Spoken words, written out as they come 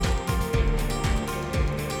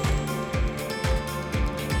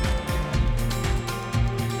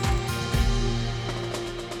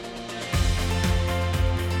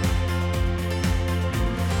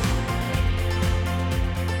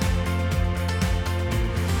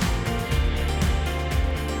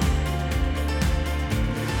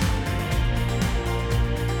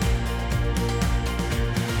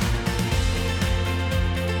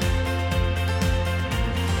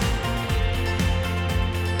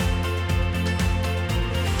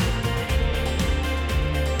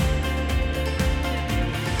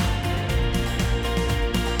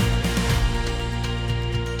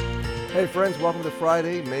Hey friends, welcome to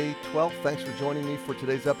Friday, May 12th. Thanks for joining me for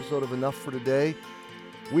today's episode of Enough for Today.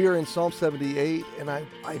 We are in Psalm 78, and I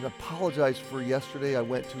apologize for yesterday. I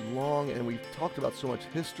went too long, and we talked about so much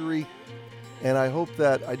history, and I hope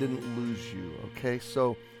that I didn't lose you, okay?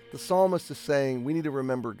 So the psalmist is saying we need to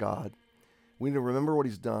remember God. We need to remember what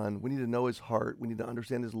he's done. We need to know his heart. We need to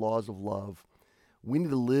understand his laws of love. We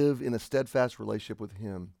need to live in a steadfast relationship with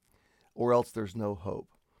him, or else there's no hope.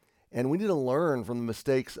 And we need to learn from the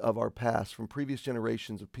mistakes of our past, from previous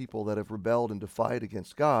generations of people that have rebelled and defied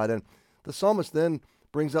against God. And the psalmist then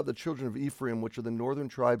brings up the children of Ephraim, which are the northern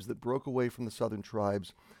tribes that broke away from the southern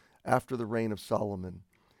tribes after the reign of Solomon.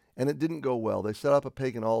 And it didn't go well. They set up a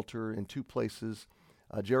pagan altar in two places.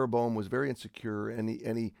 Jeroboam was very insecure, and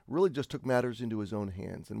he really just took matters into his own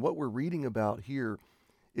hands. And what we're reading about here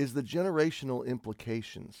is the generational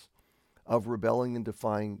implications of rebelling and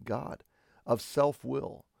defying God, of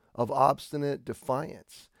self-will, of obstinate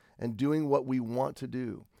defiance and doing what we want to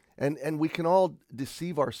do. And we can all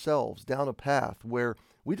deceive ourselves down a path where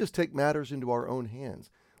we just take matters into our own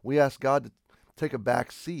hands. We ask God to take a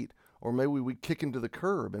back seat, or maybe we kick him to the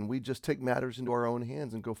curb and we just take matters into our own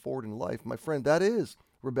hands and go forward in life. My friend, that is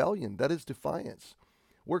rebellion. That is defiance.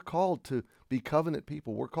 We're called to be covenant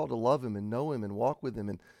people. We're called to love him and know him and walk with him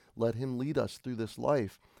and let him lead us through this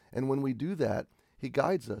life. And when we do that, he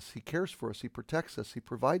guides us, he cares for us, he protects us, he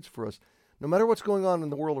provides for us. No matter what's going on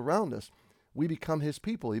in the world around us, we become his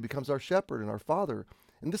people. He becomes our shepherd and our father.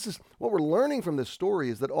 And this is what we're learning from this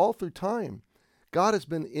story, is that all through time, God has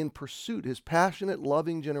been in pursuit. His passionate,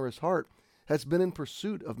 loving, generous heart has been in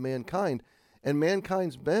pursuit of mankind. And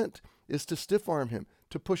mankind's bent is to stiff-arm him,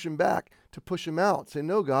 to push him back, to push him out. Say,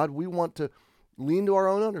 no, God, we want to lean to our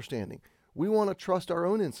own understanding. We want to trust our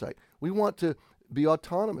own insight. We want to be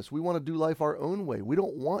autonomous. We want to do life our own way. We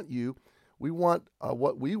don't want you. We want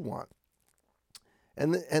what we want.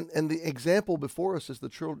 And the example before us is the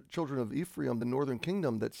children of Ephraim, the northern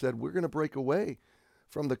kingdom, that said, we're going to break away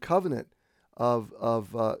from the covenant of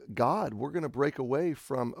God. We're going to break away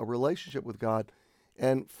from a relationship with God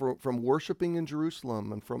and from worshiping in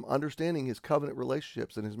Jerusalem and from understanding his covenant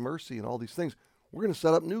relationships and his mercy and all these things. We're going to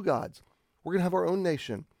set up new gods. We're going to have our own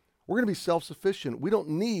nation. We're going to be self-sufficient. We don't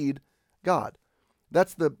need God.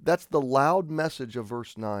 That's the loud message of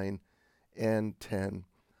verse 9 and 10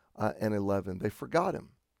 and 11. They forgot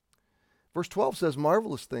him. Verse 12 says,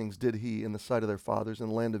 marvelous things did he in the sight of their fathers in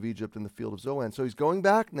the land of Egypt in the field of Zoan. So he's going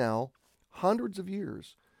back now hundreds of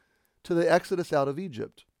years to the exodus out of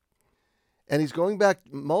Egypt. And he's going back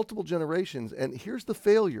multiple generations. And here's the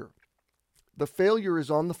failure. The failure is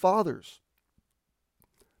on the fathers.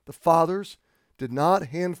 The fathers did not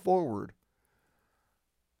hand forward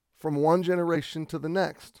from one generation to the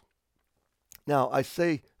next. Now, I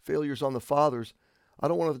say failures on the fathers. I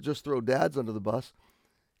don't want to just throw dads under the bus.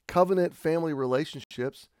 Covenant family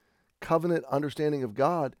relationships, covenant understanding of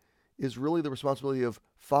God is really the responsibility of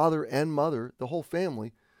father and mother, the whole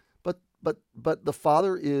family. But the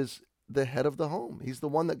father is the head of the home. He's the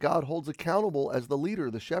one that God holds accountable as the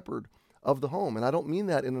leader, the shepherd of the home. And I don't mean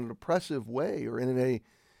that in an oppressive way or in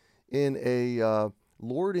a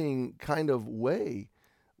lording kind of way.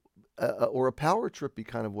 Or a power trippy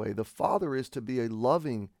kind of way. The father is to be a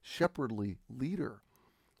loving, shepherdly leader.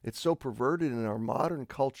 It's so perverted in our modern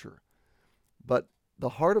culture. But the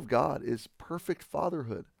heart of God is perfect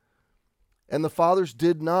fatherhood. And the fathers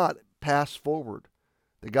did not pass forward.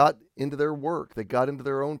 They got into their work. They got into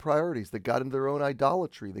their own priorities. They got into their own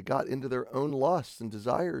idolatry. They got into their own lusts and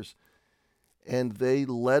desires. And they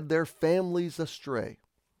led their families astray.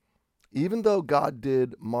 Even though God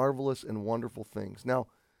did marvelous and wonderful things. Now,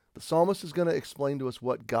 the psalmist is going to explain to us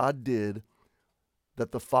what God did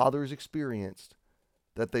that the fathers experienced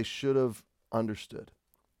that they should have understood.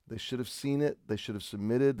 They should have seen it. They should have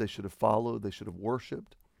submitted. They should have followed. They should have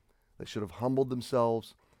worshiped. They should have humbled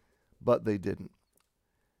themselves, but they didn't.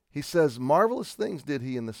 He says, marvelous things did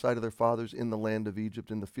he in the sight of their fathers in the land of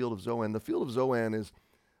Egypt, in the field of Zoan. The field of Zoan is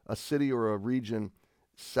a city or a region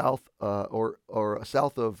south or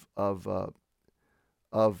south of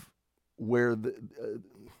where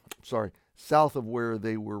south of where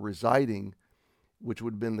they were residing, which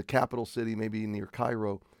would have been the capital city, maybe near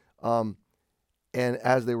Cairo. And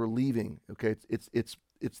as they were leaving, okay, it's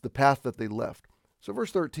the path that they left. So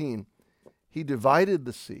verse 13, he divided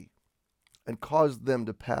the sea and caused them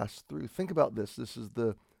to pass through. Think about this. This is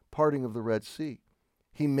the parting of the Red Sea.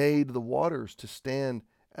 He made the waters to stand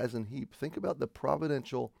as an heap. Think about the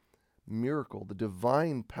providential miracle, the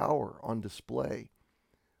divine power on display.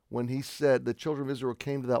 When he said the children of Israel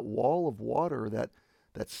came to that wall of water,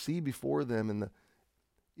 that sea before them, and the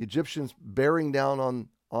Egyptians bearing down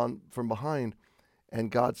on from behind, And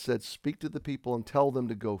God said, speak to the people and tell them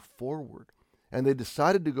to go forward. And they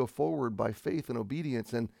decided to go forward by faith and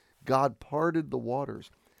obedience, and God parted the waters.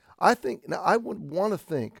 Now I would want to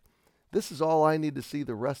think, this is all I need to see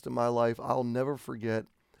the rest of my life. I'll never forget.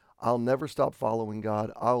 I'll never stop following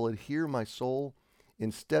God. I'll adhere my soul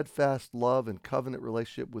in steadfast love and covenant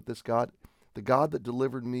relationship with this God, the God that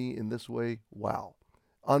delivered me in this way. Wow.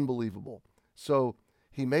 Unbelievable. So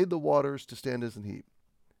he made the waters to stand as an heap.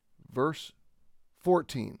 Verse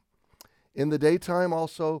 14. In the daytime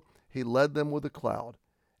also he led them with a cloud,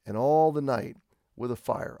 and all the night with a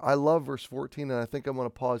fire. I love verse 14, and I think I'm going to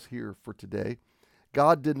pause here for today.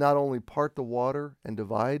 God did not only part the water and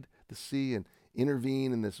divide the sea and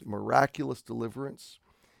intervene in this miraculous deliverance,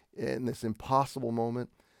 in this impossible moment,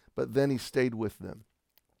 but then he stayed with them.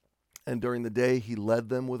 And during the day he led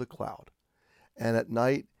them with a cloud, and at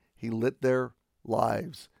night he lit their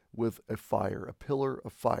lives with a fire, a pillar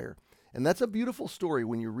of fire. And that's a beautiful story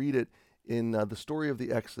when you read it in the story of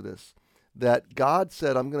the Exodus, that God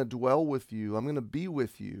said, I'm going to dwell with you, I'm going to be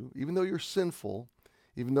with you, even though you're sinful,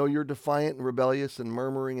 even though you're defiant and rebellious and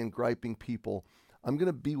murmuring and griping people, I'm going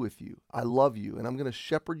to be with you. I love you, and I'm going to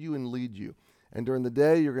shepherd you and lead you. And during the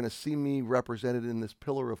day, you're going to see me represented in this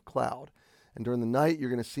pillar of cloud. And during the night, you're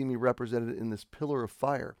going to see me represented in this pillar of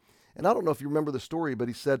fire. And I don't know if you remember the story, but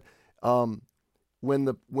he said, when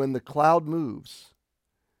the cloud moves,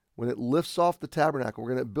 when it lifts off the tabernacle,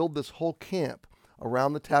 we're going to build this whole camp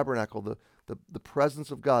around the tabernacle, the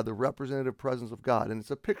presence of God, the representative presence of God. And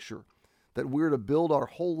it's a picture that we're to build our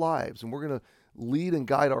whole lives, and we're going to lead and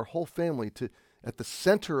guide our whole family to, at the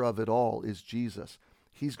center of it all is Jesus.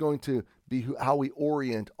 He's going to be how we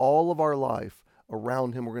orient all of our life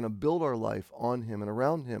around him. We're going to build our life on him and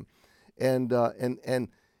around him. And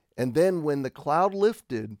then when the cloud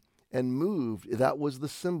lifted and moved, that was the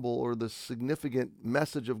symbol or the significant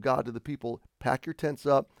message of God to the people. Pack your tents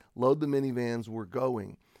up, load the minivans, we're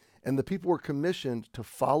going. And the people were commissioned to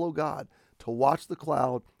follow God, to watch the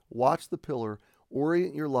cloud, watch the pillar,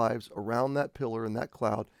 orient your lives around that pillar and that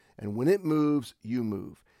cloud. And when it moves, you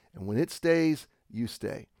move. And when it stays, you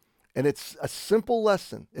stay. And it's a simple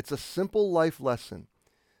lesson. It's a simple life lesson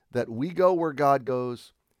that we go where God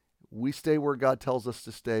goes. We stay where God tells us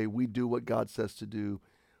to stay. We do what God says to do.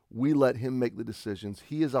 We let him make the decisions.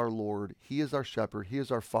 He is our Lord. He is our shepherd. He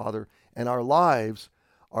is our Father. And our lives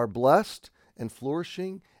are blessed and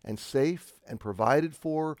flourishing and safe and provided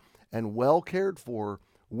for and well cared for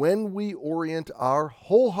when we orient our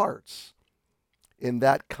whole hearts in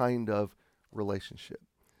that kind of relationship.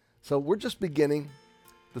 So we're just beginning.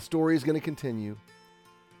 The story is going to continue.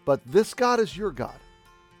 But this God is your God.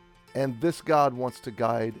 And this God wants to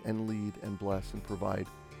guide and lead and bless and provide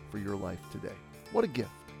for your life today. What a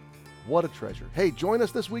gift. What a treasure. Hey, join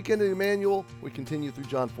us this weekend in Emmanuel. We continue through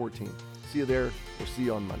John 14. See you there, or see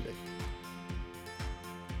you on Monday.